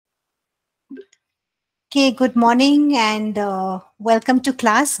Okay, good morning and welcome to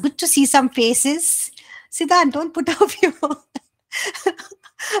class. Good to see some faces. Siddharth, don't put off your.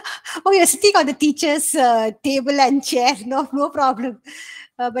 Oh, you're sitting on the teacher's table and chair. No, no problem.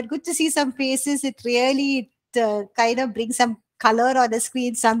 But good to see some faces. It really kind of brings some color on the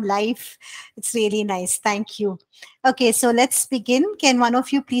screen, some life. It's really nice. Thank you. Okay, so let's begin. Can one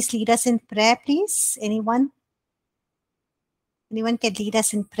of you please lead us in prayer, please? Anyone? Anyone can lead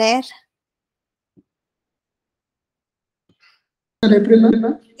us in prayer?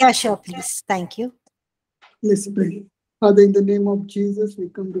 April, Yeah, sure, please. Thank you. let's pray. Father, in the name of Jesus, we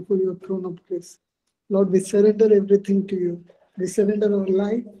come before your throne of grace. Lord, we surrender everything to you. We surrender our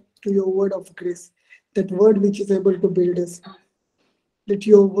life to your word of grace, that word which is able to build us. Let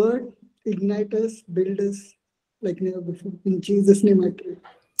your word ignite us, build us like never before. In Jesus' name I pray.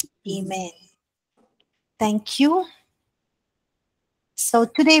 Amen. Thank you. So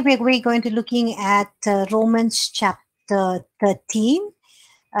today we're going to looking at Romans chapter 13.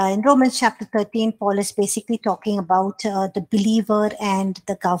 In Romans chapter 13, Paul is basically talking about the believer and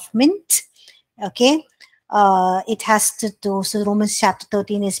the government. Okay. It has to do, so Romans chapter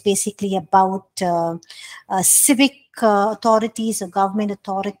 13 is basically about civic authorities or government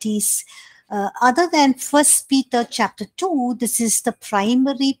authorities. Other than First Peter chapter 2, this is the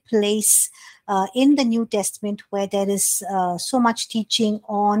primary place in the New Testament where there is so much teaching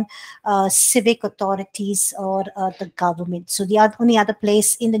on civic authorities or the government. So the only other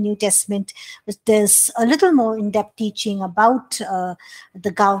place in the New Testament there's a little more in-depth teaching about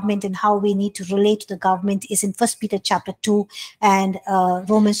the government and how we need to relate to the government is in First Peter chapter 2, and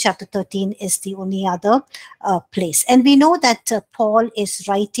Romans chapter 13 is the only other place. And we know that Paul is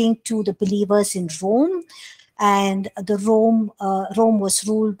writing to the believers in Rome, and the Rome was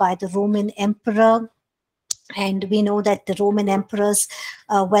ruled by the Roman emperor. And we know that the Roman emperors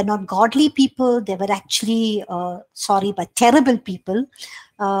were not godly people. They were actually, but terrible people.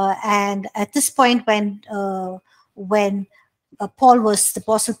 And at this point, when the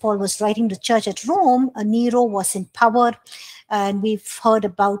Apostle Paul was writing the church at Rome, Nero was in power. And we've heard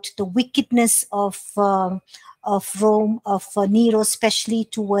about the wickedness of Rome, of Nero, especially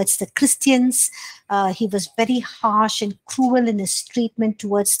towards the Christians. He was very harsh and cruel in his treatment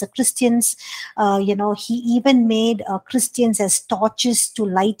towards the Christians. He even made Christians as torches to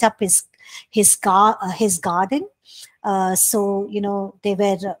light up his garden. They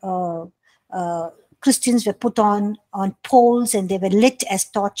were Christians were put on poles and they were lit as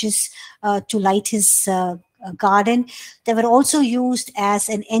torches to light his garden. They were also used as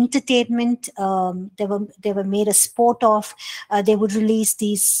an entertainment. They were made a sport of. They would release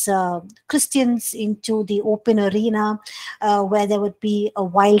these Christians into the open arena where there would be a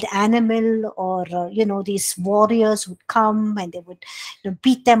wild animal, or these warriors would come and they would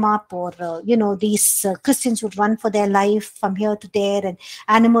beat them up, or these Christians would run for their life from here to there, and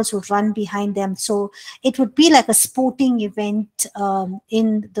animals would run behind them. So it would be like a sporting event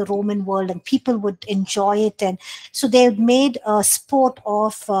in the Roman world, and people would enjoy it. And so they made a sport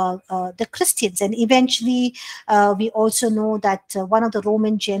of the Christians. And eventually we also know that one of the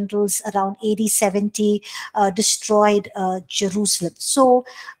Roman generals around AD 70 destroyed Jerusalem. So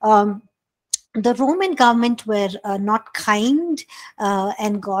the Roman government were not kind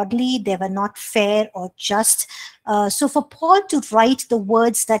and godly. They were not fair or just. So for Paul to write the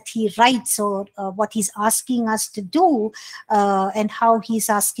words that he writes, or what he's asking us to do, and how he's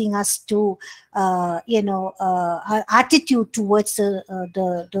asking us to, our attitude towards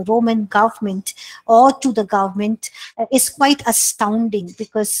the Roman government or to the government is quite astounding,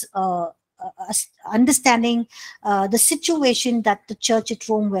 because understanding the situation that the church at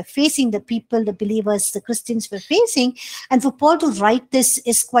Rome were facing, the people, the believers, the Christians were facing. And for Paul to write this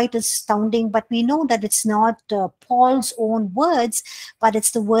is quite astounding. But we know that it's not Paul's own words, but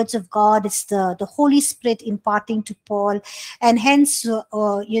it's the words of God. It's the Holy Spirit imparting to Paul. And hence,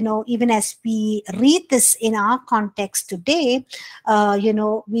 even as we read this in our context today,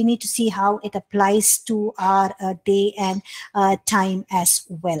 we need to see how it applies to our day and time as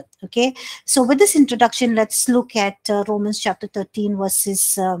well. Okay. So with this introduction, let's look at Romans chapter 13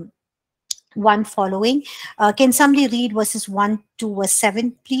 verses 1 following. Can somebody read verses 1 to verse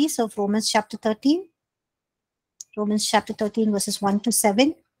 7, please, of Romans chapter 13? Romans chapter 13 verses 1 to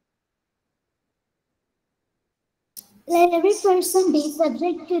 7. Let every person be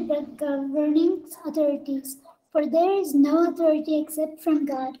subject to the governing authorities, for there is no authority except from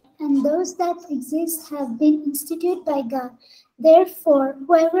God, and those that exist have been instituted by God. Therefore,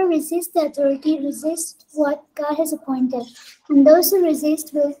 whoever resists the authority resists what God has appointed, and those who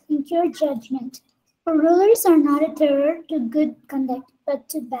resist will incur judgment. For rulers are not a terror to good conduct, but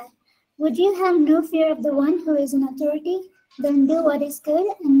to bad. Would you have no fear of the one who is in authority? Then do what is good,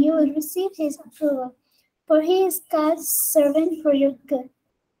 and you will receive his approval, for he is God's servant for your good.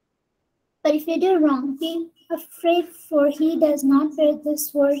 But if you do wrong, be afraid, for he does not bear the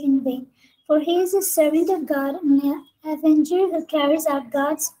sword in vain. For he is a servant of God, and an avenger who carries out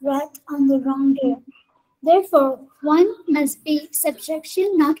God's wrath on the wrongdoer. Therefore, one must be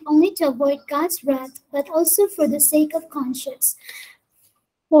subjection not only to avoid God's wrath, but also for the sake of conscience.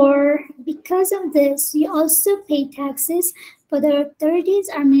 For because of this, you also pay taxes, for the authorities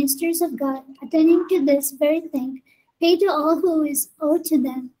are ministers of God, attending to this very thing. Pay to all who is owed to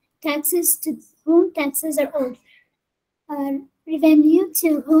them, taxes to whom taxes are owed, revenue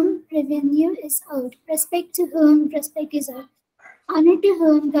to whom revenue is owed, respect to whom respect is owed, honor to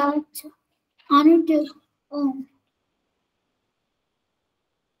whom God honor to whom.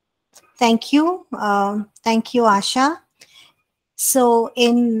 Thank you. Thank you, Asha. So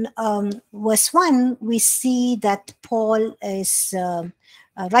in verse 1, we see that Paul is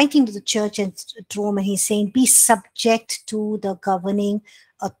writing to the church at Rome, and he's saying, be subject to the governing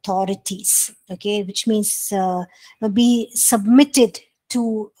authorities, okay, which means be submitted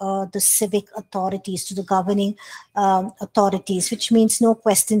to the civic authorities, to the governing authorities, which means no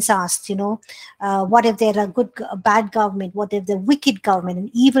questions asked. What if they're a bad government? What if they're wicked government, an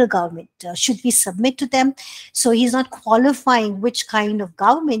evil government? Should we submit to them? So he's not qualifying which kind of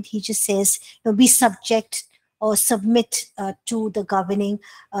government. He just says, be subject or submit to the governing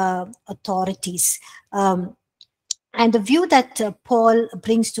authorities. And the view that Paul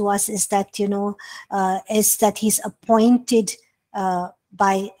brings to us is that, is that he's appointed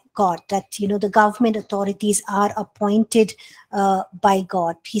by God, that, the government authorities are appointed by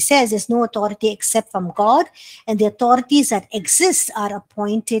God. He says there's no authority except from God, and the authorities that exist are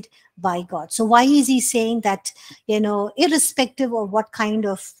appointed by God. So why is he saying that, irrespective of what kind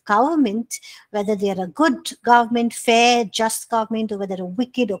of government, whether they're a good government, fair, just government, or whether a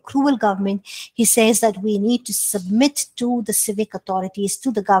wicked or cruel government, he says that we need to submit to the civic authorities,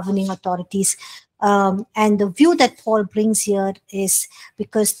 to the governing authorities. And the view that Paul brings here is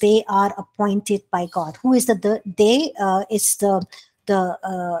because they are appointed by God. Who is they? It's the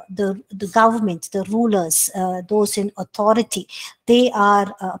government, the rulers, those in authority. They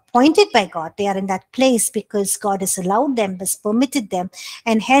are appointed by God. They are in that place because God has allowed them, has permitted them,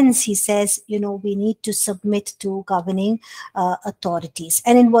 and hence he says, we need to submit to governing authorities.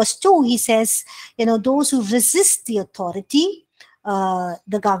 And in verse 2, he says, those who resist the authority,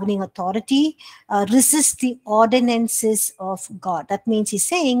 the governing authority, resist the ordinances of God. That means he's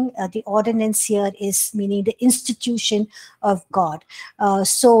saying the ordinance here is meaning the institution of God.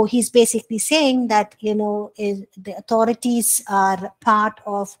 So he's basically saying that, the authorities are part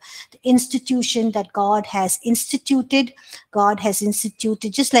of the institution that God has instituted. God has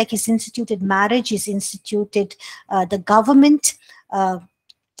instituted, just like he's instituted marriage, he's instituted the government.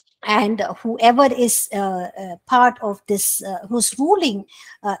 And whoever is part of this, who's ruling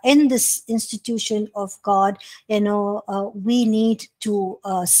in this institution of God, we need to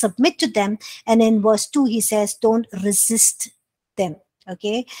submit to them. And in verse 2, he says, don't resist them.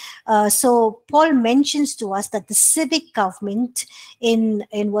 Okay, so Paul mentions to us that the civic government in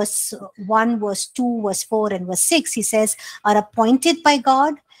verse 1, verse 2, verse 4, and verse 6, he says, are appointed by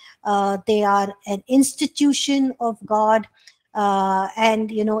God. They are an institution of God. And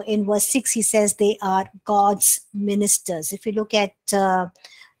in verse 6 he says they are God's ministers. If you look at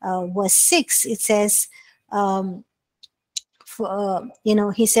verse 6, it says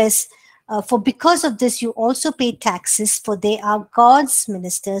he says, for because of this you also pay taxes, for they are God's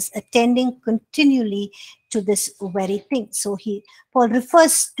ministers, attending continually to this very thing. So Paul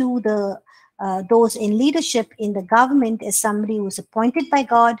refers to those in leadership in the government as somebody who is appointed by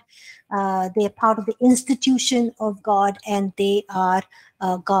God. They are part of the institution of God, and they are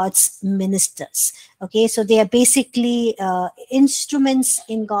God's ministers. Okay, so they are basically instruments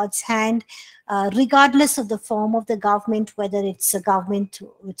in God's hand, regardless of the form of the government, whether it's a government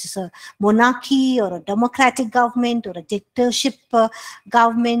which is a monarchy or a democratic government or a dictatorship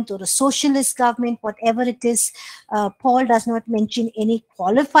government or a socialist government, whatever it is. Paul does not mention any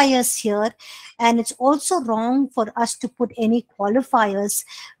qualifiers here, and it's also wrong for us to put any qualifiers,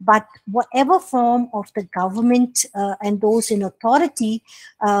 but whatever form of the government and those in authority,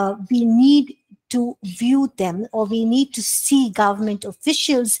 we need to view them, or we need to see government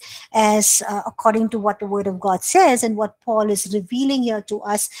officials as according to what the word of God says and what Paul is revealing here to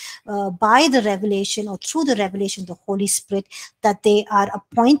us by the revelation or through the revelation of the Holy Spirit, that they are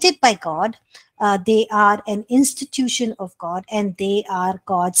appointed by God, they are an institution of God, and they are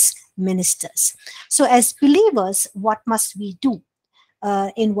God's ministers. So as believers, what must we do?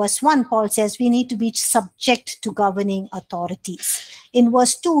 in verse 1, Paul says we need to be subject to governing authorities. In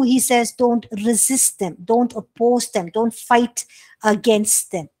verse 2, he says don't resist them, don't oppose them, don't fight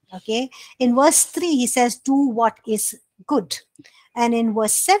against them. Okay. In verse 3, he says do what is good. And in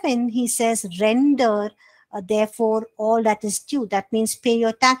verse 7, he says render therefore all that is due. That means pay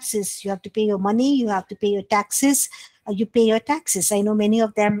your taxes. You have to pay your money, you have to pay your taxes. You pay your taxes. I know many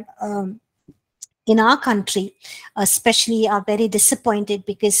of them in our country especially are very disappointed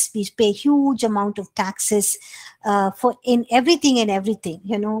because we pay huge amount of taxes for in everything and everything,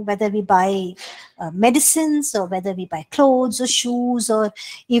 you know, whether we buy medicines or whether we buy clothes or shoes or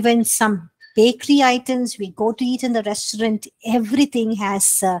even some bakery items. We go to eat in the restaurant, everything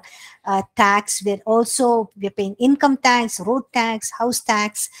has tax. We're paying income tax, road tax, house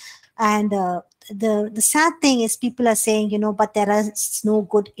tax. And the sad thing is people are saying, you know, but there is no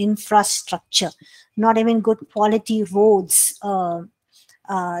good infrastructure, not even good quality roads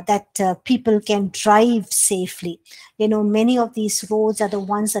that people can drive safely. You know, many of these roads are the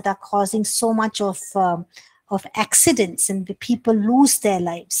ones that are causing so much of accidents, and the people lose their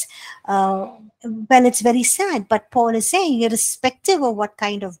lives. Well, it's very sad, but Paul is saying, irrespective of what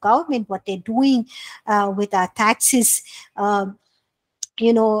kind of government, what they're doing with our taxes,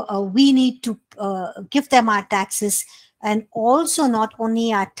 we need to give them our taxes, and also not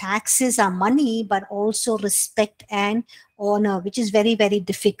only our taxes, our money, but also respect and honor, which is very, very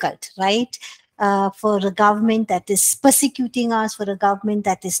difficult, right? For a government that is persecuting us, for a government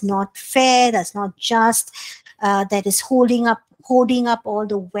that is not fair, that's not just, that is holding up all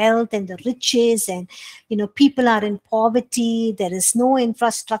the wealth and the riches, and people are in poverty. There is no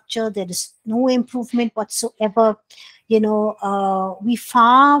infrastructure, there is no improvement whatsoever. We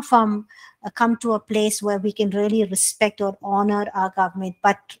far from come to a place where we can really respect or honor our government.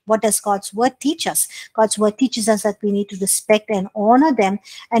 But what does God's word teach us? God's word teaches us that we need to respect and honor them,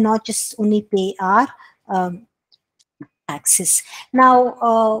 and not just only pay our taxes.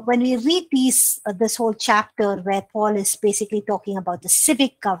 Now, when we read this whole chapter where Paul is basically talking about the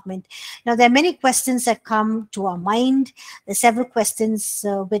civic government, now there are many questions that come to our mind. There are several questions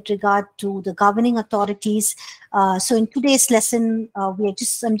with regard to the governing authorities. So in today's lesson, I'm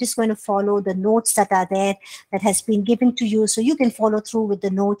just going to follow the notes that are there, that has been given to you, so you can follow through with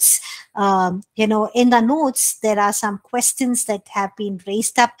the notes. In the notes, there are some questions that have been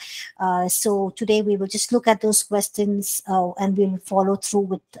raised up. So today we will just look at those questions, and we'll follow through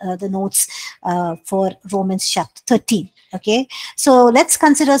with the notes for Romans chapter 13. Okay, so let's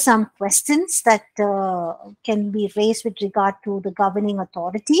consider some questions that can be raised with regard to the governing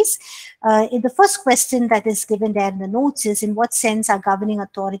authorities. In the first question that is given there in the notes is, in what sense are governing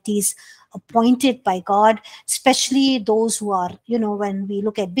authorities appointed by God, especially those who are, when we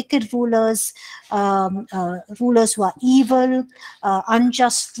look at wicked rulers, rulers who are evil,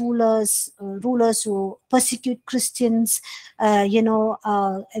 unjust rulers, rulers who persecute Christians,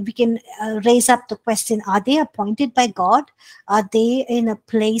 we can raise up the question, are they appointed by God? Are they in a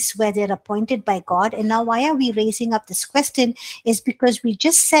place where they're appointed by God? And now why are we raising up this question is because we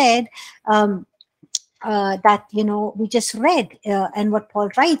just said, that we just read, and what Paul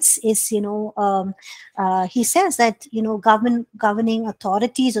writes is, he says that governing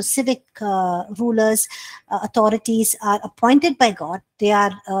authorities or civic rulers, authorities are appointed by God. They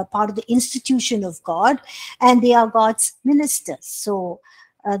are part of the institution of God, and they are God's ministers. So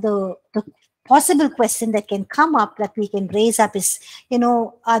the possible question that can come up, that we can raise up, is,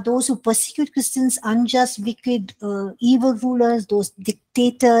 are those who persecute Christians unjust, wicked, evil rulers, those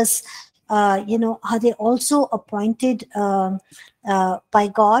dictators? Are they also appointed by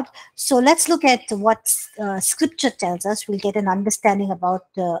God? So let's look at what Scripture tells us. We'll get an understanding about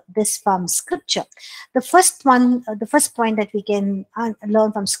this from Scripture. The first point that we can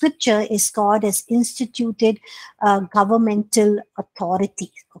learn from Scripture is God has instituted governmental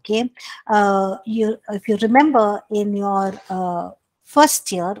authority. Okay, if you remember in your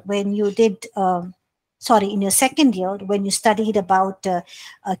first year when you did. In your second year, when you studied about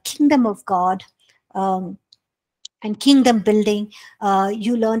kingdom of God and kingdom building,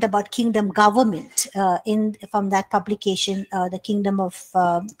 you learned about kingdom government from that publication, the Kingdom of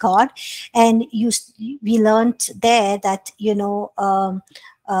God, and we learned there that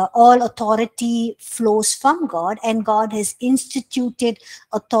all authority flows from God, and God has instituted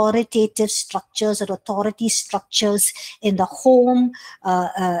authoritative structures or authority structures in the home,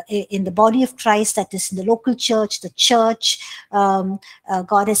 in the body of Christ, that is in the local church, the church.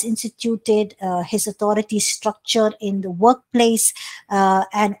 God has instituted his authority structure in the workplace,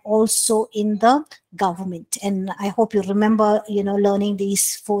 and also in the government. And I hope you remember, learning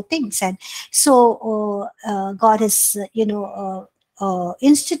these four things. And so God has,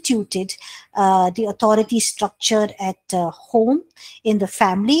 instituted the authority structure at home, in the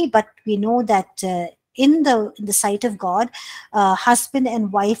family, but we know that in the sight of God, husband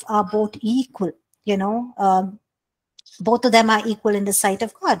and wife are both equal. Both of them are equal in the sight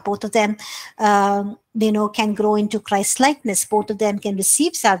of God. Both of them, can grow into Christ likeness. Both of them can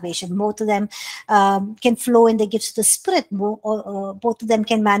receive salvation. Both of them can flow in the gifts of the Spirit. Both of them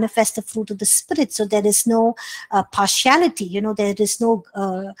can manifest the fruit of the Spirit. So there is no partiality. There is no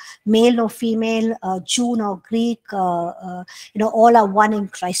male or female, Jew or Greek. All are one in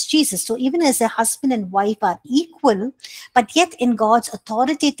Christ Jesus. So even as a husband and wife are equal, but yet in God's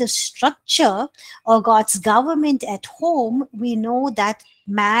authoritative structure or God's government at home, we know that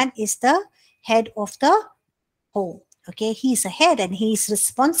man is the head of the home. Okay, he's a head and he's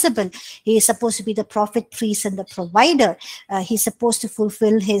responsible. He is supposed to be the prophet, priest, and the provider. He's supposed to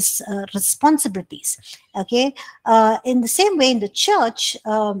fulfill his responsibilities. Okay, in the same way in the church,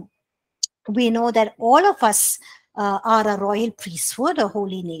 we know that all of us are a royal priesthood, a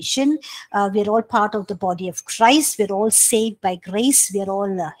holy nation. We're all part of the body of Christ. We're all saved by grace. We're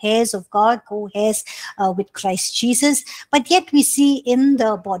all heirs of God, co-heirs with Christ Jesus. But yet we see in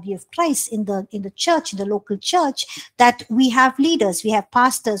the body of Christ, in the church, in the local church, that we have leaders, we have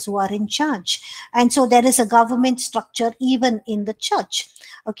pastors who are in charge. And so there is a government structure even in the church.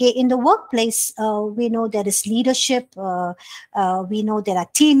 Okay, in the workplace, we know there is leadership. We know there are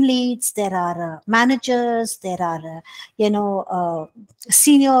team leads, there are managers, there are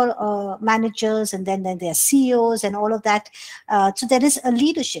senior managers, and then there are CEOs and all of that. So there is a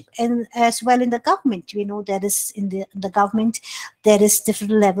leadership, and as well in the government, we know there is in the government there is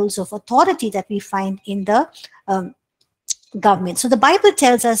different levels of authority that we find in the government. So the Bible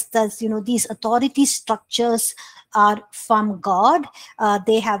tells us that these authority structures are from God.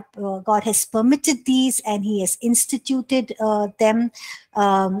 God has permitted these, and He has instituted them.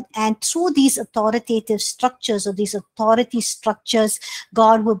 And through these authoritative structures, or these authority structures,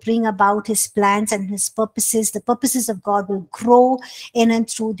 God will bring about His plans and His purposes. The purposes of God will grow in and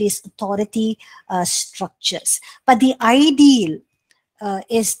through these authority structures. But the ideal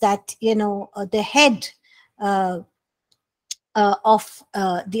is that the head of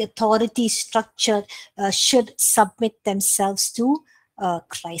the authority structure should submit themselves to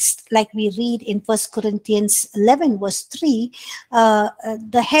Christ. Like we read in 1 Corinthians 11 verse 3,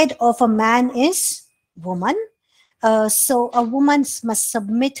 the head of a man is woman. So a woman must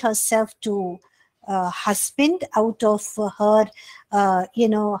submit herself to husband out of her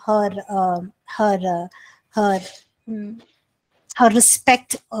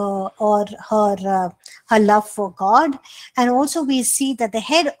respect or her love for God. And also we see that the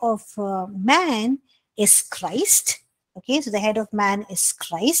head of man is Christ. Okay, so the head of man is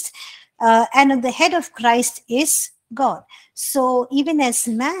Christ, and the head of Christ is God. So even as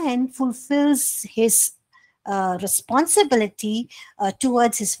man fulfills his responsibility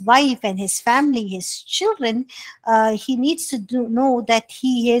towards his wife and his family, his children, he needs to know that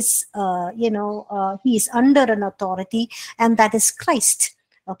he is, he is under an authority, and that is Christ.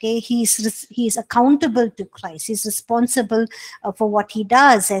 Okay, he is accountable to Christ. He's responsible for what he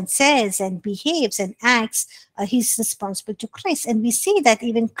does and says and behaves and acts. He's responsible to Christ, and we see that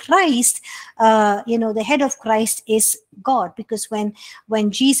even Christ, the head of Christ is God, because when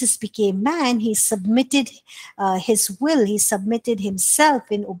Jesus became man, he submitted his will. He submitted himself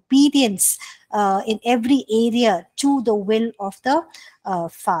in obedience in every area to the will of the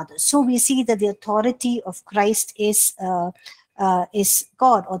Father. So we see that the authority of Christ is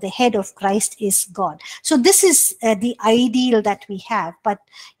God, or the head of Christ is God. So this is the ideal that we have. But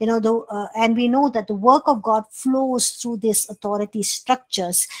and we know that the work of God flows through these authority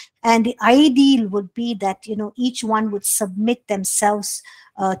structures, and the ideal would be that each one would submit themselves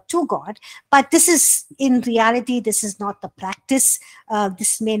to God. But this is, in reality, this is not the practice.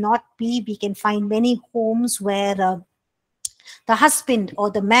 This may not be. We can find many homes where the husband or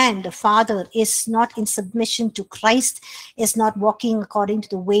the man, the father, is not in submission to Christ, is not walking according to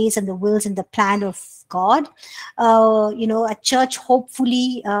the ways and the wills and the plan of God. At church,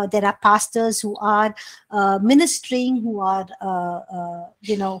 hopefully, there are pastors who are ministering, who are,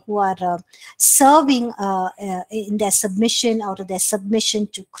 serving in their submission, out of their submission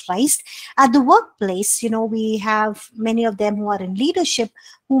to Christ. At the workplace, we have many of them who are in leadership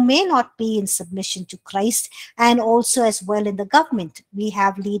who may not be in submission to Christ, and also as well in the government, we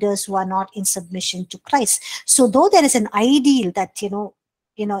have leaders who are not in submission to Christ. So though there is an ideal that, if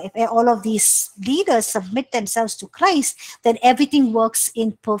all of these leaders submit themselves to Christ, then everything works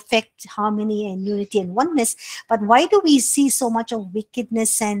in perfect harmony and unity and oneness. But why do we see so much of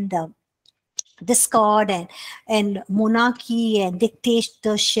wickedness and discord and monarchy and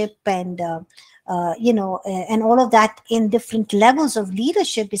dictatorship and and all of that in different levels of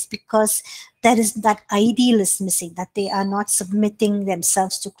leadership is because there is that ideal is missing, that they are not submitting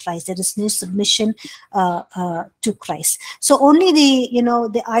themselves to Christ. There is no submission to Christ. So only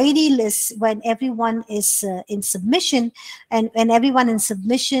the ideal is when everyone is in submission, and when everyone is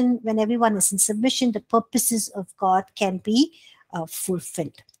in submission, the purposes of God can be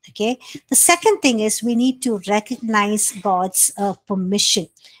fulfilled. Okay. The second thing is we need to recognize God's permission.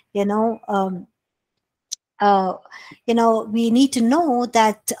 You know, um, we need to know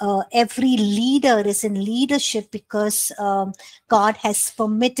that every leader is in leadership because God has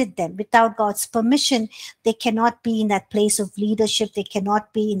permitted them. Without God's permission, they cannot be in that place of leadership. They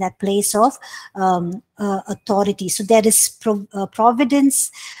cannot be in that place of authority. So there is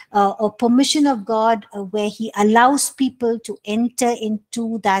providence or permission of God where He allows people to enter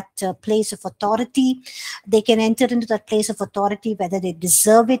into that place of authority. They can enter into that place of authority whether they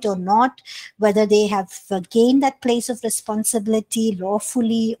deserve it or not, whether they have gained that place of responsibility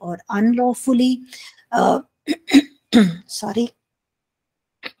lawfully or unlawfully. Sorry.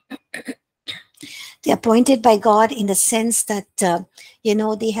 They are appointed by God in the sense that,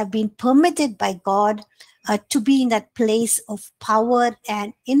 they have been permitted by God to be in that place of power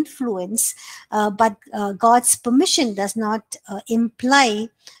and influence. But God's permission does not imply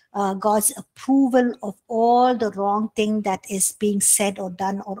God's approval of all the wrong thing that is being said or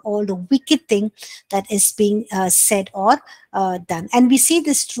done, or all the wicked thing that is being said or done. And we see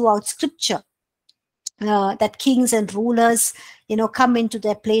this throughout Scripture. That kings and rulers, come into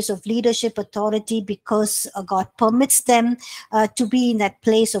their place of leadership authority because God permits them to be in that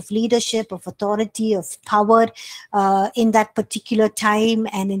place of leadership, of authority, of power in that particular time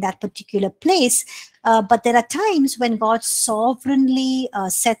and in that particular place. But there are times when God sovereignly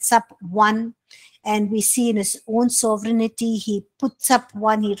sets up one, and we see in His own sovereignty, He puts up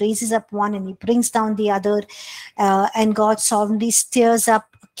one, He raises up one, and He brings down the other. And God sovereignly stirs up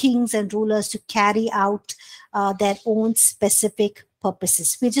kings and rulers to carry out their own specific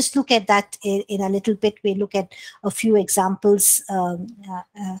purposes. We just look at that in a little bit. We look at a few examples,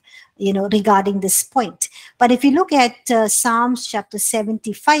 regarding this point. But if you look at Psalms chapter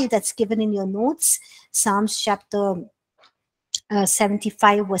 75, that's given in your notes, Psalms chapter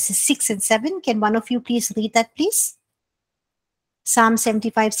 75 verses 6 and 7. Can one of you please read that, please? Psalm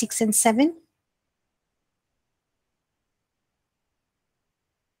 75, 6 and 7.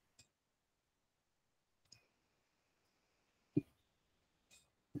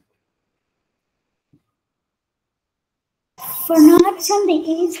 For not from the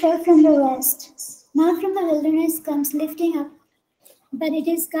east or from the west, not from the wilderness comes lifting up, but it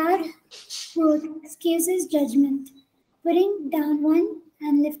is God who excuses judgment, putting down one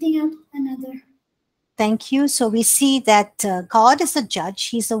and lifting up another. Thank you. So we see that God is a judge.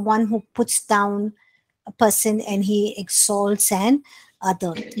 He's the one who puts down a person and He exalts an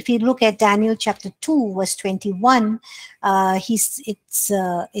other. If you look at Daniel chapter 2 verse 21,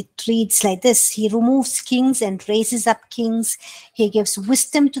 it reads like this: He removes kings and raises up kings. He gives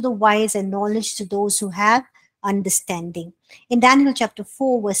wisdom to the wise and knowledge to those who have understanding. In Daniel chapter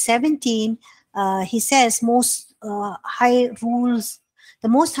 4 verse 17, he says, the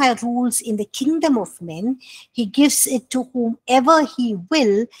Most High rules in the kingdom of men. He gives it to whomever He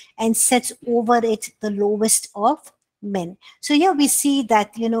will and sets over it the lowest of men. So here we see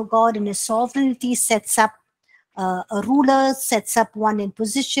that, God in His sovereignty sets up a ruler, sets up one in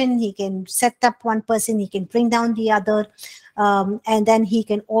position. He can set up one person, He can bring down the other. And then He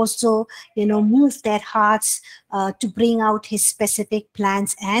can also, move their hearts to bring out His specific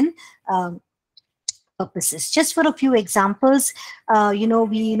plans and purposes. Just for a few examples,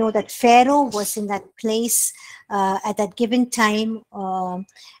 we know that Pharaoh was in that place at that given time,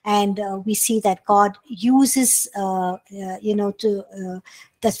 and we see that God uses,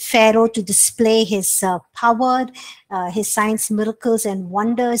 the Pharaoh to display His power, His signs, miracles, and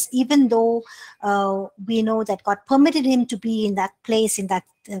wonders. Even though we know that God permitted him to be in that place, in that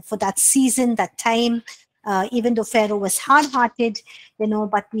for that season, that time. Even though Pharaoh was hard-hearted,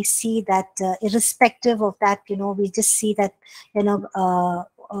 but we see that irrespective of that, we just see that,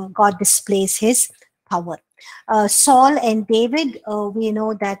 God displays His power. Saul and David, we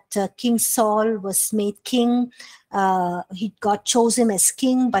know that King Saul was made king. He got chosen as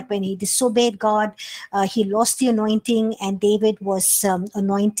king, but when he disobeyed God, he lost the anointing, and David was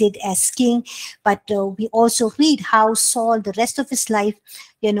anointed as king. But we also read how Saul, the rest of his life,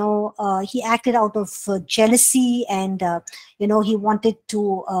 he acted out of jealousy, and he wanted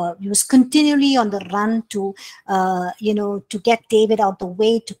to. He was continually on the run to, to get David out the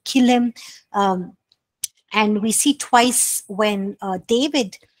way, to kill him. And we see twice when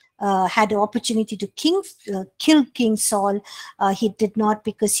David had the opportunity to kill King Saul, he did not,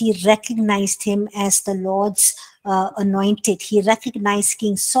 because he recognized him as the Lord's anointed. He recognized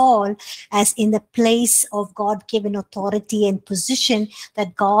King Saul as in the place of God-given authority and position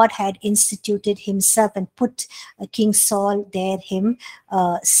that God had instituted himself, and put King Saul there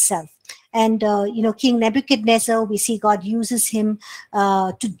himself. And King Nebuchadnezzar, we see God uses him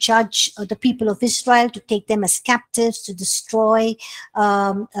to judge the people of Israel, to take them as captives, to destroy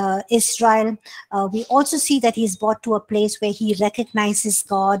Israel. We also see that he's brought to a place where he recognizes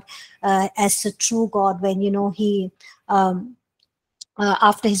God as a true God, when he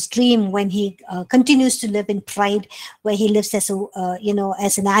after his dream, when he continues to live in pride, where he lives as a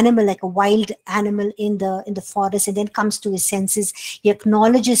as an animal, like a wild animal in the forest, and then comes to his senses. He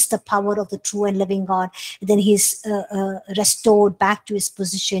acknowledges the power of the true and living God, and then he's restored back to his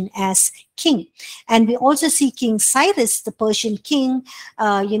position as king. And we also see King Cyrus, the Persian king,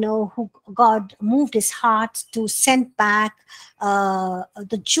 who God moved his heart to send back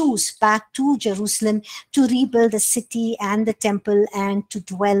the Jews back to Jerusalem, to rebuild the city and the temple, and to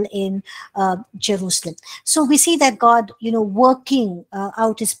dwell in Jerusalem. So we see that God, working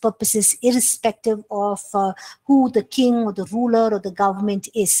out his purposes irrespective of who the king or the ruler or the government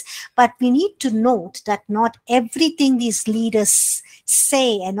is. But we need to note that not everything these leaders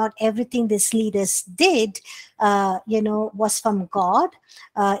say, and not everything these leaders did, was from God.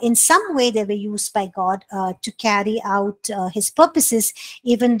 In some way, they were used by God to carry out his purposes,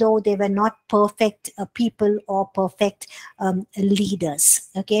 even though they were not perfect people or perfect leaders.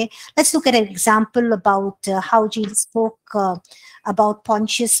 Okay, let's look at an example about how Jesus spoke about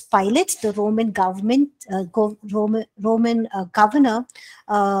Pontius Pilate, the Roman government, Roman governor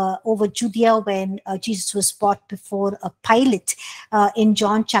over Judea, when Jesus was brought before Pilate. In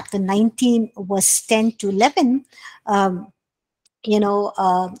John chapter 19, verse 10 to 11.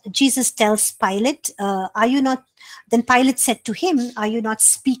 Jesus tells Pilate, are you not? Then Pilate said to him, are you not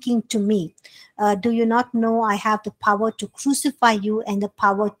speaking to me? Do you not know I have the power to crucify you and the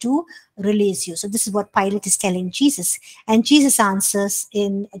power to release you? So this is what Pilate is telling Jesus. And Jesus answers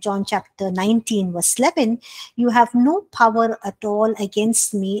in John chapter 19, verse 11, you have no power at all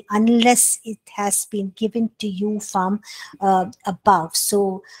against me unless it has been given to you from above.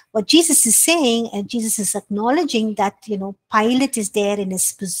 So what Jesus is saying, and Jesus is acknowledging that, Pilate is there in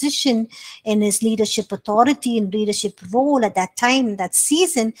his position, in his leadership authority and leadership role at that time, that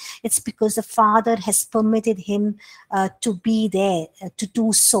season. It's because the Father has permitted him to be there, to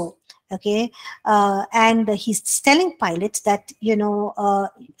do so. Okay, and he's telling Pilate that you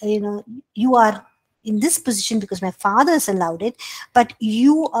are in this position because my Father has allowed it, but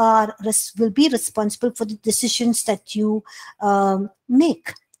you will be responsible for the decisions that you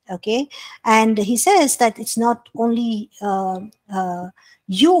make. Okay, and he says that it's not only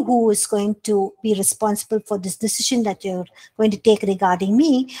you who is going to be responsible for this decision that you're going to take regarding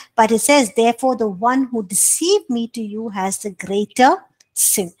me, but it says, therefore, the one who deceived me to you has the greater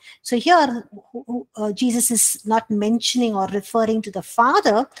sin. So here, Jesus is not mentioning or referring to the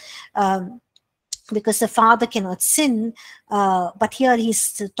Father, because the Father cannot sin, but here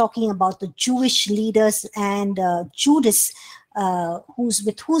he's talking about the Jewish leaders and Judas,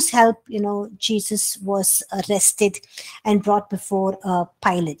 with whose help Jesus was arrested and brought before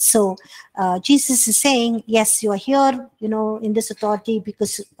Pilate. So Jesus is saying, yes, you are here in this authority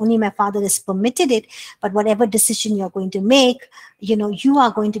because only my Father has permitted it, but whatever decision you're going to make, you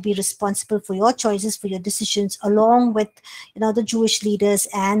are going to be responsible for your choices, for your decisions, along with the Jewish leaders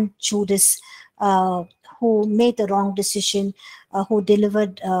and Judas, who made the wrong decision, who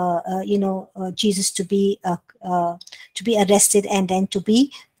delivered Jesus to be arrested and then to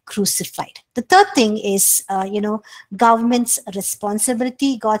be crucified. The third thing is government's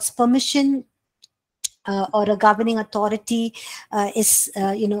responsibility. God's permission or a governing authority is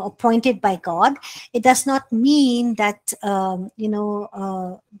appointed by God. It does not mean that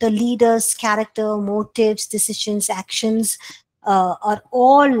the leader's character, motives, decisions, actions are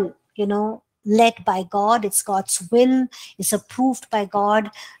all led by God. It's God's will. It's approved by God.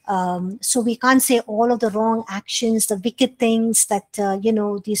 So we can't say all of the wrong actions, the wicked things that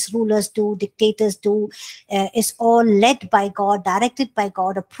these rulers do, dictators do, is all led by God, directed by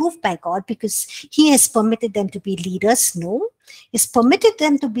God, approved by God, because He has permitted them to be leaders. No, He's permitted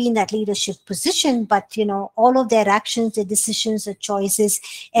them to be in that leadership position, but all of their actions, their decisions, their choices,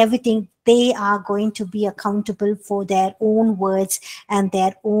 everything, they are going to be accountable for their own words and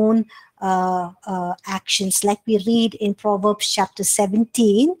their own actions. Like we read in Proverbs chapter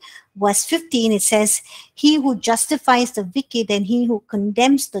 17, verse 15, it says, "He who justifies the wicked and he who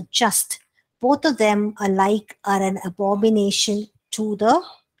condemns the just, both of them alike are an abomination to the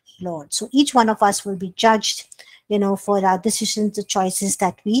Lord." So each one of us will be judged, for our decisions, the choices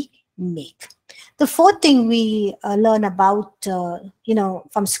that we make. The fourth thing we learn about,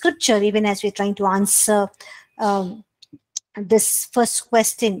 from scripture, even as we're trying to answer this first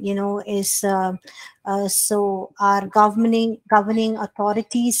question, is so our governing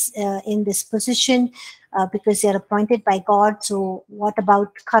authorities in this position, because they're appointed by God. So what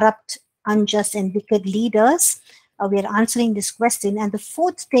about corrupt, unjust, and wicked leaders? We are answering this question. And the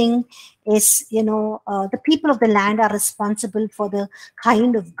fourth thing is, the people of the land are responsible for the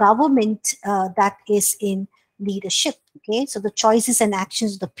kind of government that is in leadership. Okay, so the choices and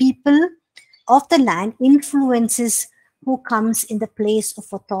actions of the people of the land influences who comes in the place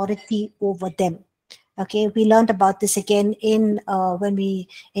of authority over them. Okay, we learned about this again in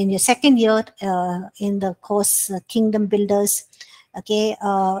your second year in the course Kingdom Builders. Okay,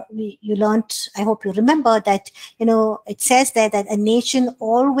 you learned, I hope you remember that, it says there that a nation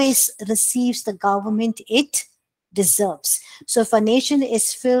always receives the government it deserves. So if a nation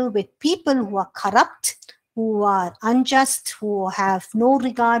is filled with people who are corrupt, who are unjust, who have no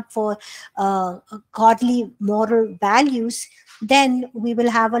regard for godly moral values, then we will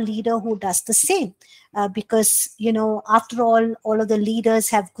have a leader who does the same. Because, after all of the leaders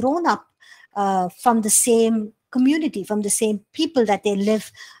have grown up from the same community, from the same people that they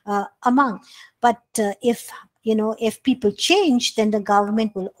live among. But if people change, then the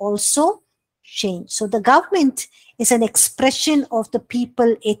government will also change. So the government is an expression of the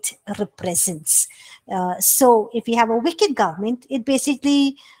people it represents. So if you have a wicked government, it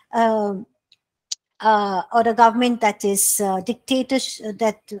basically or a government that is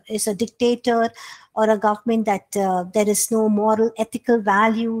that is a dictator, or a government that there is no moral, ethical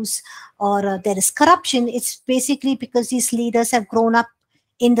values, or there is corruption, it's basically because these leaders have grown up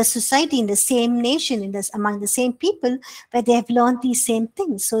in the society, in the same nation, among the same people, where they have learned these same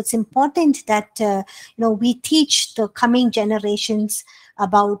things. So it's important that we teach the coming generations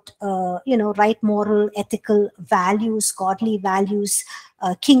about right moral, ethical values, godly values,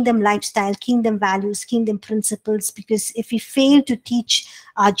 kingdom lifestyle, kingdom values, kingdom principles. Because if we fail to teach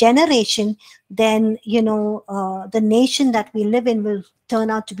our generation, then the nation that we live in will turn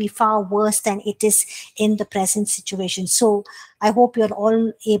out to be far worse than it is in the present situation. So I hope you're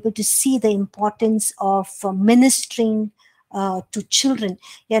all able to see the importance of ministering to children.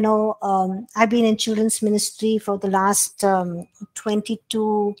 I've been in children's ministry for the last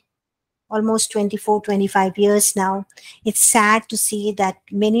 22, almost 24, 25 years now. It's sad to see that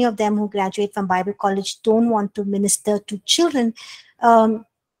many of them who graduate from Bible college don't want to minister to children.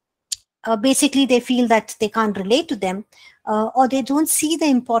 Basically, they feel that they can't relate to them, or they don't see the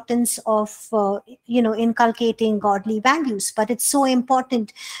importance of, inculcating godly values. But it's so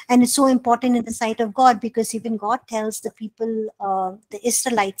important, and it's so important in the sight of God, because even God tells the people, the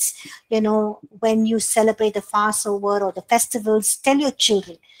Israelites, when you celebrate the Passover or the festivals, tell your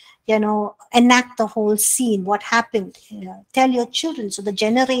children, enact the whole scene, what happened, tell your children, so the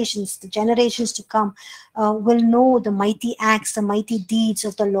generations to come will know the mighty acts, the mighty deeds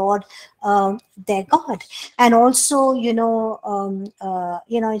of the Lord, their God. And also,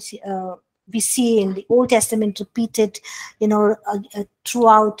 we see in the Old Testament repeated,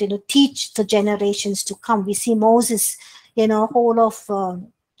 throughout, teach the generations to come. We see Moses, whole of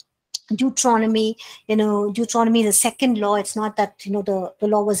Deuteronomy, Deuteronomy, the second law. It's not that, the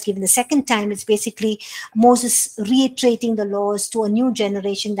law was given the second time. It's basically Moses reiterating the laws to a new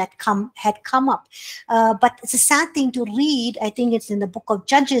generation that had come up. But it's a sad thing to read. I think it's in the book of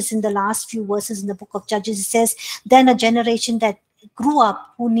Judges, in the last few verses in the book of Judges. It says, then a generation that grew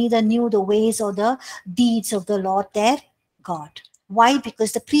up who neither knew the ways or the deeds of the Lord their God. Why?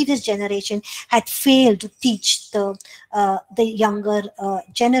 Because the previous generation had failed to teach the younger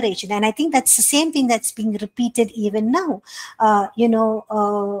generation. And I think that's the same thing that's being repeated even now.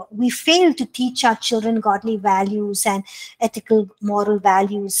 We fail to teach our children godly values and ethical, moral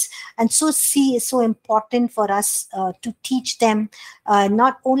values. And so it's so important for us to teach them,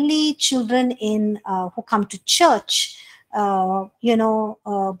 not only children who come to church,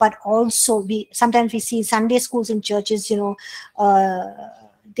 but also sometimes we see Sunday schools and churches,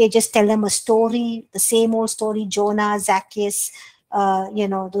 they just tell them a story, the same old story, Jonah, Zacchaeus,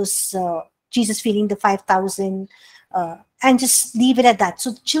 those Jesus feeding the 5,000, and just leave it at that.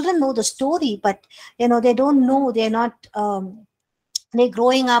 So the children know the story, but they don't know, they're not they're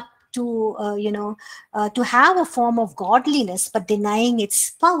growing up to to have a form of godliness but denying its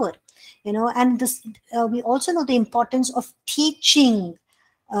power. And this we also know the importance of teaching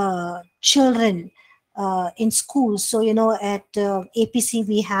children in schools. So at APC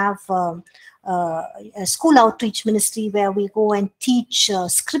we have a school outreach ministry where we go and teach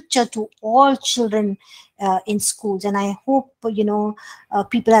scripture to all children in schools. And I hope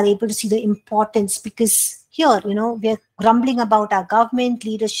people are able to see the importance, because here we're grumbling about our government,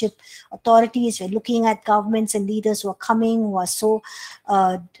 leadership, authorities. We're looking at governments and leaders who are coming, who are so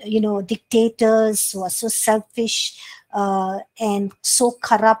dictators, who are so selfish and so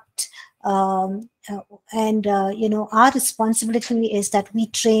corrupt. Our responsibility is that we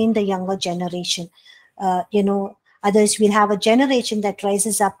train the younger generation. Otherwise we'll have a generation that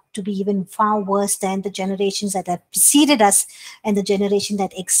rises up to be even far worse than the generations that have preceded us and the generation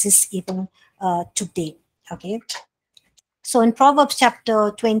that exists even today. Okay. So in Proverbs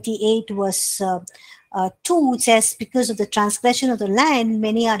chapter 28 verse 2, it says, because of the transgression of the land,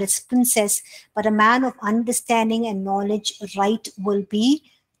 many are its princes, but a man of understanding and knowledge, right will be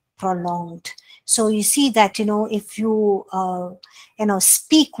prolonged. So you see that, if you,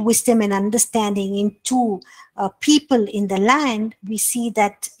 speak wisdom and understanding into people in the land, we see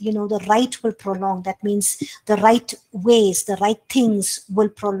that, the right will prolong. That means the right ways, the right things will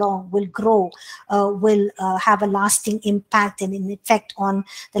prolong, will grow, will have a lasting impact and an effect on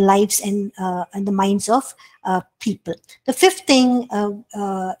the lives and the minds of people. The fifth thing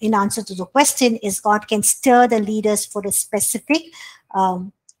in answer to the question is God can stir the leaders for a specific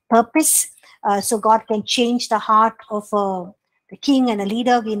purpose. So God can change the heart of the king and a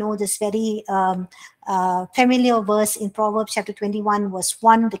leader. We know this very familiar verse in Proverbs chapter 21 verse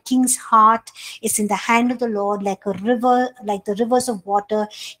 1. The king's heart is in the hand of the Lord, like a river, like the rivers of water.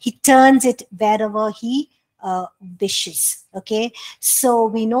 He turns it wherever he wishes. Okay, so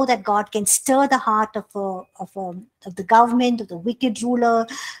we know that God can stir the heart of the government, of the wicked ruler,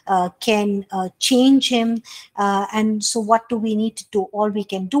 can change him. And so what do we need to do? All we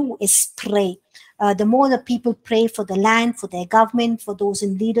can do is pray. The more the people pray for the land, for their government, for those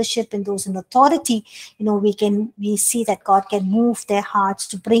in leadership and those in authority, we see that God can move their hearts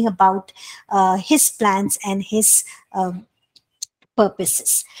to bring about his plans and his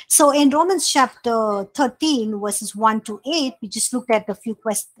purposes. So in Romans chapter 13 verses 1 to 8, we just looked at a few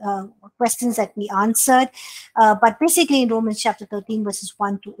questions that we answered, but basically in Romans chapter 13 verses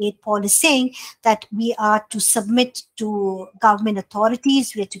 1 to 8, Paul is saying that we are to submit to government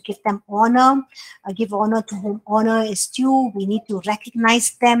authorities. We are to give them honor, give honor to whom honor is due. We need to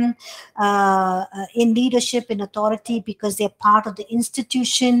recognize them in leadership and authority, because they're part of the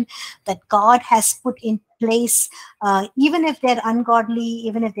institution that God has put in place. Even if they're ungodly,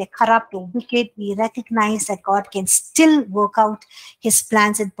 even if they're corrupt or wicked, we recognize that God can still work out his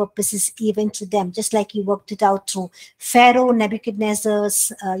plans and purposes even to them, just like he worked it out through Pharaoh, Nebuchadnezzar,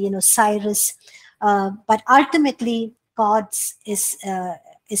 Cyrus. But ultimately, God's is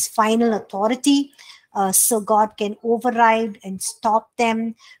final authority. So God can override and stop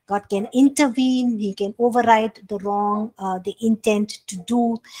them. God can intervene. He can override the wrong, the intent to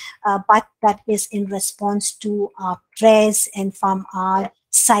do, but that is in response to our prayers. And from our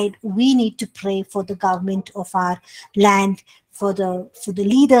side, we need to pray for the government of our land, for the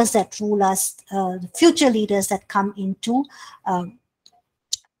leaders that rule us, the future leaders that come into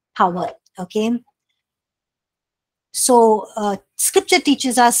power. Okay. So scripture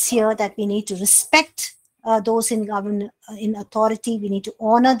teaches us here that we need to respect those in government, in authority. We need to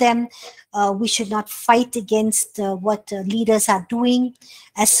honor them. We should not fight against what leaders are doing,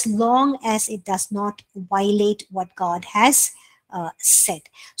 as long as it does not violate what God has said.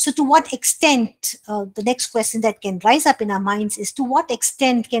 So to what extent, the next question that can rise up in our minds is, to what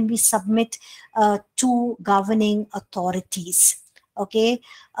extent can we submit to governing authorities? Okay,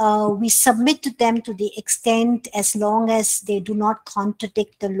 we submit to them to the extent as long as they do not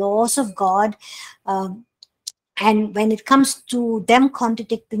contradict the laws of God, And when it comes to them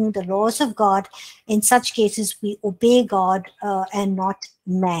contradicting the laws of God, in such cases, we obey God and not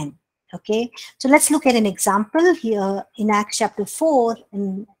man. Okay, so let's look at an example here in Acts chapter 4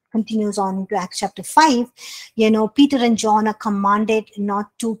 and continues on to Acts chapter 5. Peter and John are commanded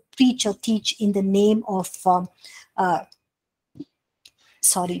not to preach or teach in the name of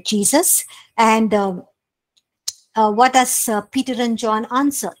Jesus. And what does Peter and John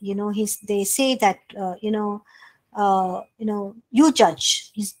answer? They say that, you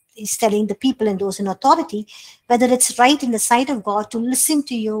judge. He's telling the people and those in authority whether it's right in the sight of God to listen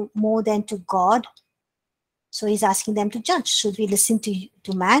to you more than to God. So he's asking them to judge. Should we listen to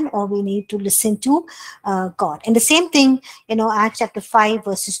man, or we need to listen to God? And the same thing, Acts chapter 5,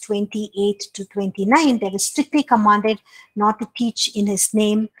 verses 28 to 29, they were strictly commanded not to teach in his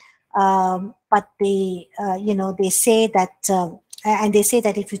name. But they say that, and they say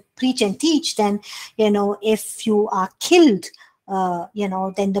that if you preach and teach, then, if you are killed,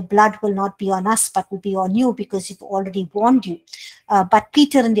 then the blood will not be on us, but will be on you, because we've already warned you. But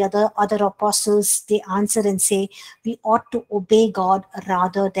Peter and the other apostles, they answer and say, we ought to obey God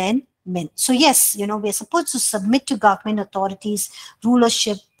rather than men. So yes, we're supposed to submit to government authorities,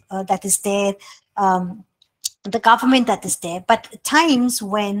 rulership that is there, the government that is there. But times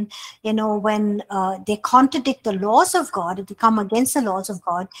when they contradict the laws of God, if they come against the laws of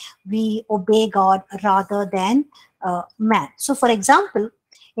God, we obey God rather than man. So for example,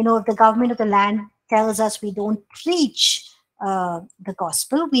 if the government of the land tells us we don't preach the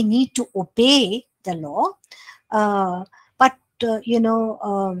gospel, we need to obey the law. But do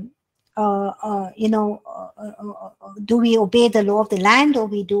we obey the law of the land, or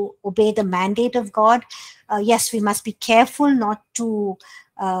we do obey the mandate of God? Yes, we must be careful not to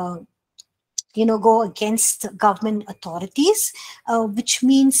go against government authorities, which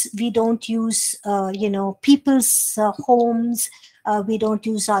means we don't use people's homes, we don't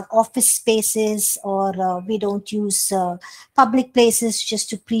use our office spaces, or we don't use public places just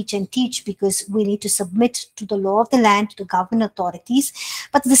to preach and teach, because we need to submit to the law of the land, to the government authorities.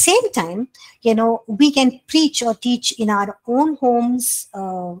 But at the same time, we can preach or teach in our own homes.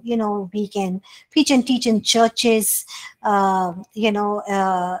 We can preach and teach in churches, in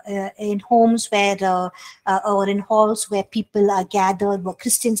homes where or in halls where people are gathered, where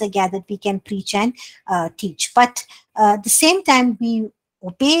Christians are gathered. We can preach and teach. But at the same time, we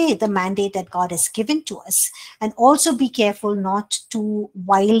obey the mandate that God has given to us, and also be careful not to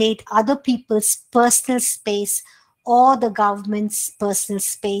violate other people's personal space, or the government's personal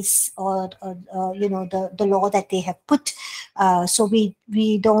space, or the law that they have put. So we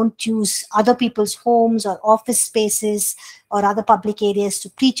don't use other people's homes or office spaces or other public areas to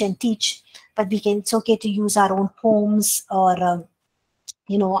preach and teach, but it's okay to use our own homes, or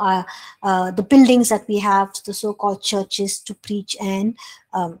the buildings that we have, the so-called churches, to preach and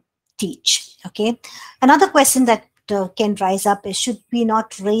teach. Okay. Another question that can rise up is, should we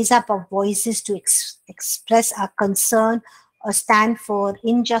not raise up our voices to express our concern or stand for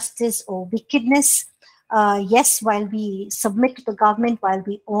injustice or wickedness? Yes, while we submit to the government, while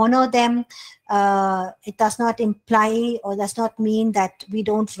we honor them, it does not imply or does not mean that we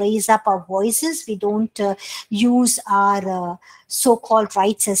don't raise up our voices. We don't use our so-called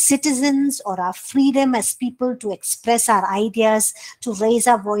rights as citizens, or our freedom as people, to express our ideas, to raise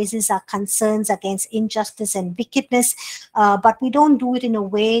our voices, our concerns against injustice and wickedness. But we don't do it in a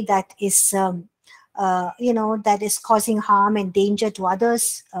way that is that is causing harm and danger to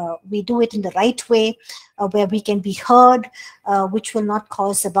others. We do it in the right way, where we can be heard, which will not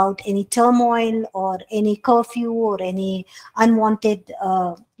cause about any turmoil or any curfew or any unwanted,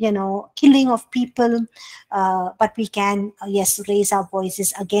 killing of people. But we can, yes, raise our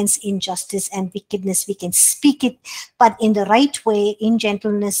voices against injustice and wickedness. We can speak it, but in the right way, in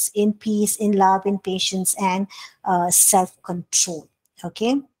gentleness, in peace, in love, in patience, and self-control.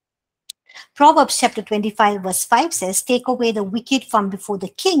 Okay. Proverbs chapter 25 verse 5 says, take away the wicked from before the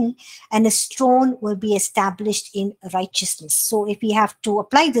king, and his throne will be established in righteousness. So if we have to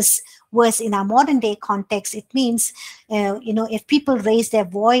apply this verse in our modern day context, it means, if people raise their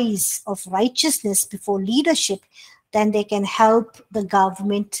voice of righteousness before leadership, then they can help the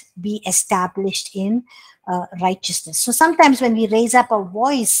government be established in righteousness. So sometimes when we raise up our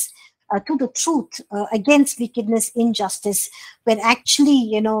voice to the truth against wickedness, injustice, when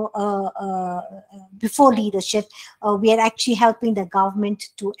actually, before leadership, we are actually helping the government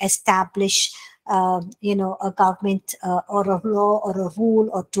to establish, a government or a law or a rule,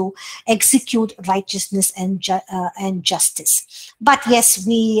 or to execute righteousness and justice. But yes,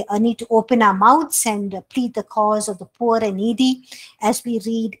 we need to open our mouths and plead the cause of the poor and needy, as we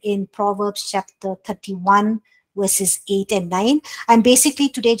read in Proverbs chapter 31, verses 8 and 9. I'm basically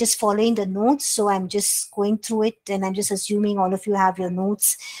today just following the notes, so I'm just going through it, and I'm just assuming all of you have your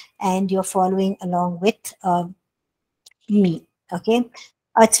notes and you're following along with me. Okay.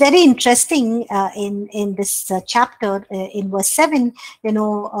 It's very interesting in this chapter in verse 7.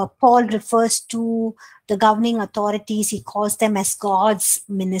 Paul refers to the governing authorities. He calls them as God's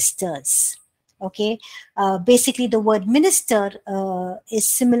ministers. Okay. Basically, the word minister is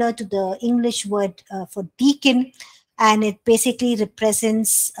similar to the English word for deacon, and it basically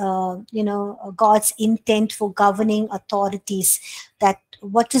represents God's intent for governing authorities. That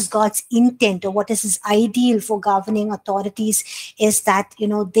what is God's intent, or what is his ideal for governing authorities, is that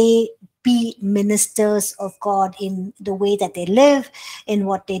they be ministers of God in the way that they live, in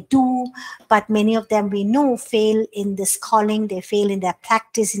what they do. But many of them, we know, fail in this calling. They fail in their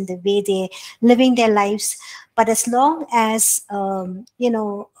practice, in the way they're living their lives. But as long as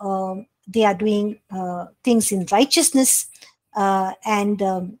they are doing things in righteousness,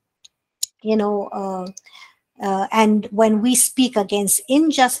 and and when we speak against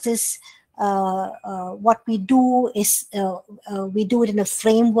injustice, what we do is we do it in a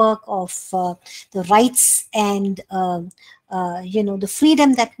framework of the rights and the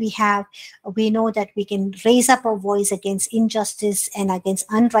freedom that we have. We know that we can raise up our voice against injustice and against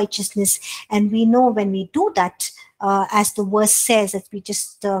unrighteousness, and we know when we do that, as the verse says, that we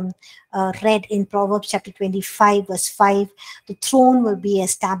just read in Proverbs chapter 25, verse 5, the throne will be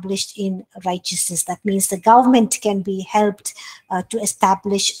established in righteousness. That means the government can be helped to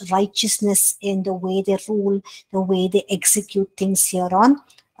establish righteousness in the way they rule, the way they execute things here on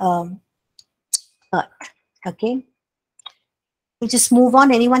earth. Okay. We'll just move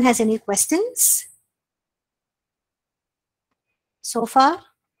on. Anyone has any questions so far?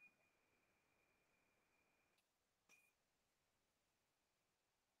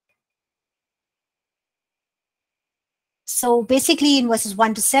 So basically, in verses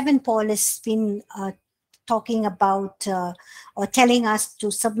 1 to 7, Paul has been talking about or telling us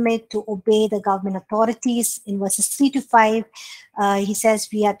to submit, to obey the government authorities. In verses 3 to 5, he says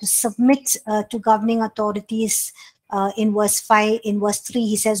we are to submit to governing authorities. In verse 5, in verse 3,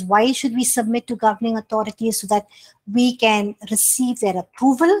 he says, why should we submit to governing authorities? So that we can receive their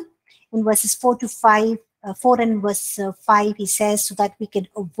approval. In verses 4 to 5, 4 and verse 5, he says, so that we can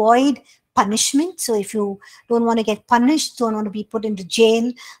avoid punishment. So if you don't want to get punished, don't want to be put into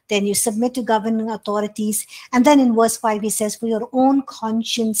jail, then you submit to governing authorities. And then in verse 5, he says, for your own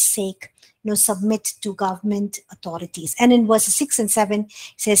conscience sake, submit to government authorities. And in verses 6 and 7,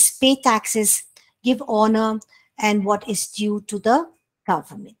 he says, pay taxes, give honor, and what is due to the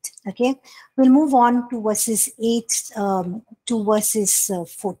government. Okay, we'll move on to verses 8 to verses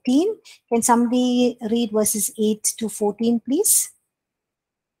 14. Can somebody read verses 8 to 14, please?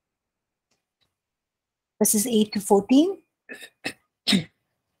 Verses 8 to 14. Can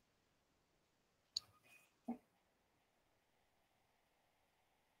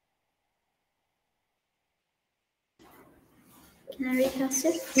I read,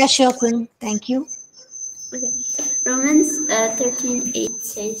 Pastor? Yeah, sure, Quinn. Thank you. Okay. Romans 13:8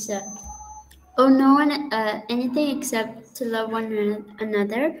 says, owe no one anything except to love one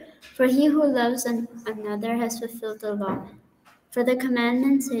another, for he who loves another has fulfilled the law. For the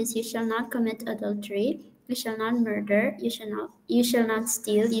commandment says, you shall not commit adultery, you shall not murder, you shall not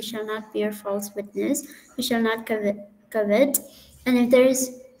steal, you shall not bear false witness, you shall not covet. And if there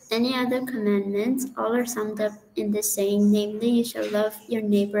is any other commandments, all are summed up in this saying, namely, you shall love your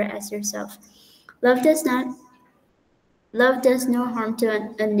neighbor as yourself. Love does no harm to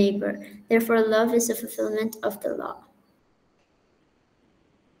a neighbor. Therefore, love is the fulfillment of the law.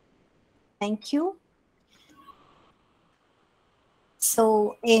 Thank you.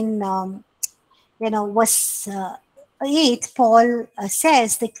 So in verse 8, Paul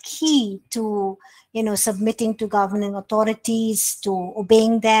says the key to submitting to governing authorities, to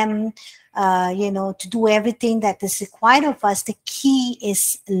obeying them, to do everything that is required of us. The key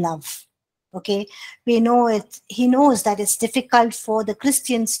is love. Okay, we know it. He knows that it's difficult for the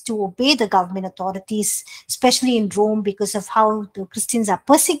Christians to obey the government authorities, especially in Rome, because of how the Christians are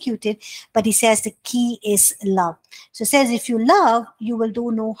persecuted. But he says the key is love. So it says, if you love, you will do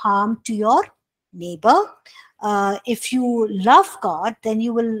no harm to your neighbor. If you love God, then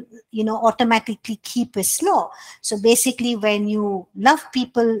you will, automatically keep his law. So basically, when you love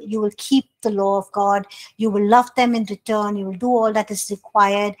people, you will keep the law of God. You will love them in return. You will do all that is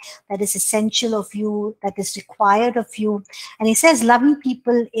required, that is essential of you, that is required of you. And he says loving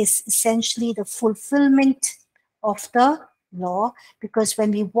people is essentially the fulfillment of the law, because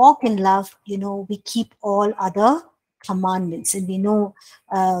when we walk in love, we keep all other commandments, and we know,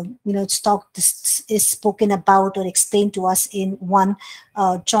 this is spoken about or explained to us in 1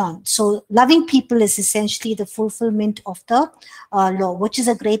 John. So loving people is essentially the fulfillment of the law. Which is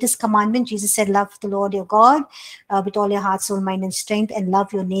the greatest commandment? Jesus said, love the Lord your God with all your heart, soul, mind, and strength, and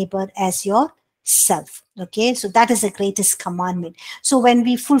love your neighbor as yourself. Okay, so that is the greatest commandment. So when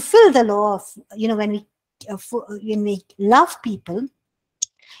we fulfill the law of, when we love people,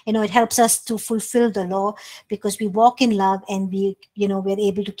 it helps us to fulfill the law, because we walk in love, and we're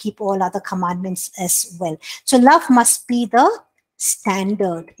able to keep all other commandments as well. So love must be the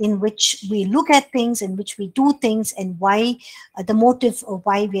standard in which we look at things, in which we do things, and why, the motive of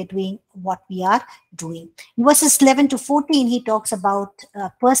why we are doing what we are doing. In verses 11 to 14, he talks about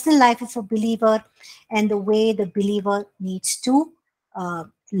personal life of a believer and the way the believer needs to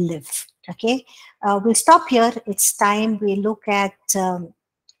live. Okay, we'll stop here. It's time we look at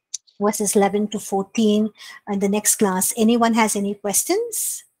verses 11 to 14 in the next class. Anyone has any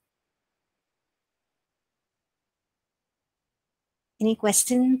questions? Any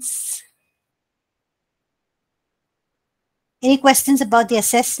questions? Any questions about the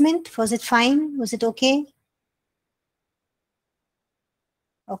assessment? Was it fine? Was it okay?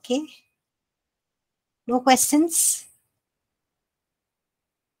 Okay. No questions?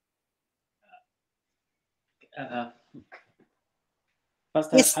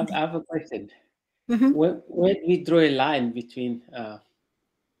 Pastor, Yes. I have a question. Mm-hmm. Where do we draw a line between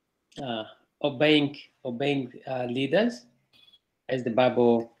obeying leaders, as the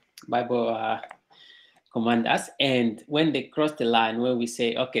Bible command us, and when they cross the line where we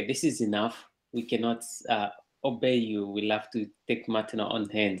say, okay, this is enough, we cannot obey you, we'll have to take matter in our own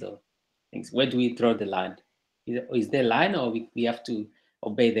hands or things? Where do we draw the line? Is there a line, or we have to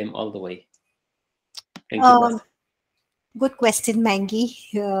obey them all the way? Thank you, Pastor. Good question, Maggie.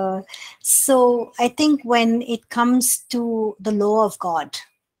 So I think when it comes to the law of God,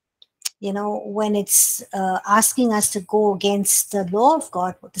 when it's asking us to go against the law of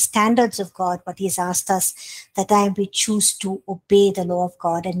God, the standards of God, but he's asked us that time we choose to obey the law of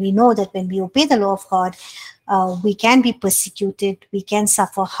God. And we know that when we obey the law of God, we can be persecuted, we can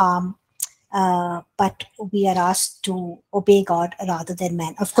suffer harm, but we are asked to obey God rather than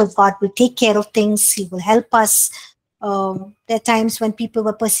man. Of course, God will take care of things. He will help us. There are times when people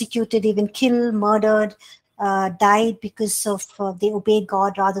were persecuted, even killed, murdered, died because of they obeyed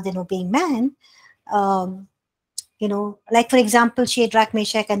God rather than obeying man. Like for example, Shadrach,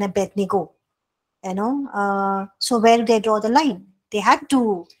 Meshach, and Abednego. So where do they draw the line? They had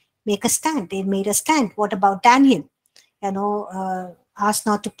to make a stand. They made a stand. What about Daniel? Asked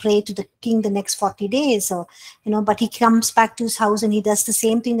not to pray to the king the next 40 days, or but he comes back to his house and he does the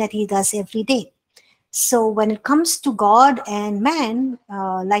same thing that he does every day. So when it comes to God and man,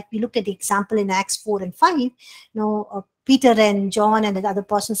 like we looked at the example in Acts 4 and 5, Peter and John and the other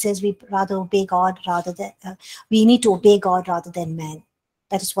person says we rather obey God rather than we need to obey God rather than man.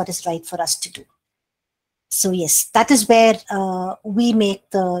 That is what is right for us to do. So yes, that is where we make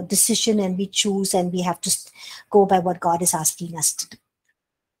the decision and we choose, and we have to go by what God is asking us to do.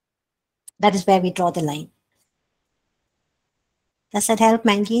 That is where we draw the line. Does that help,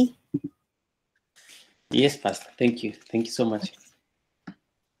 Maggie? Yes, Pastor. Thank you. Thank you so much.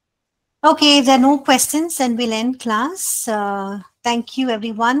 Okay, if there are no questions, then we'll end class. Thank you,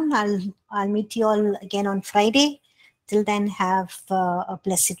 everyone. I'll meet you all again on Friday. Till then, have a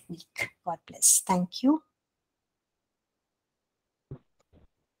blessed week. God bless. Thank you.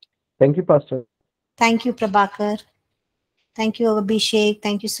 Thank you, Pastor. Thank you, Prabhakar. Thank you, Abhishek.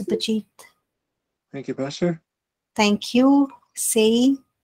 Thank you, Supachit. Thank you, Pastor. Thank you, Sei.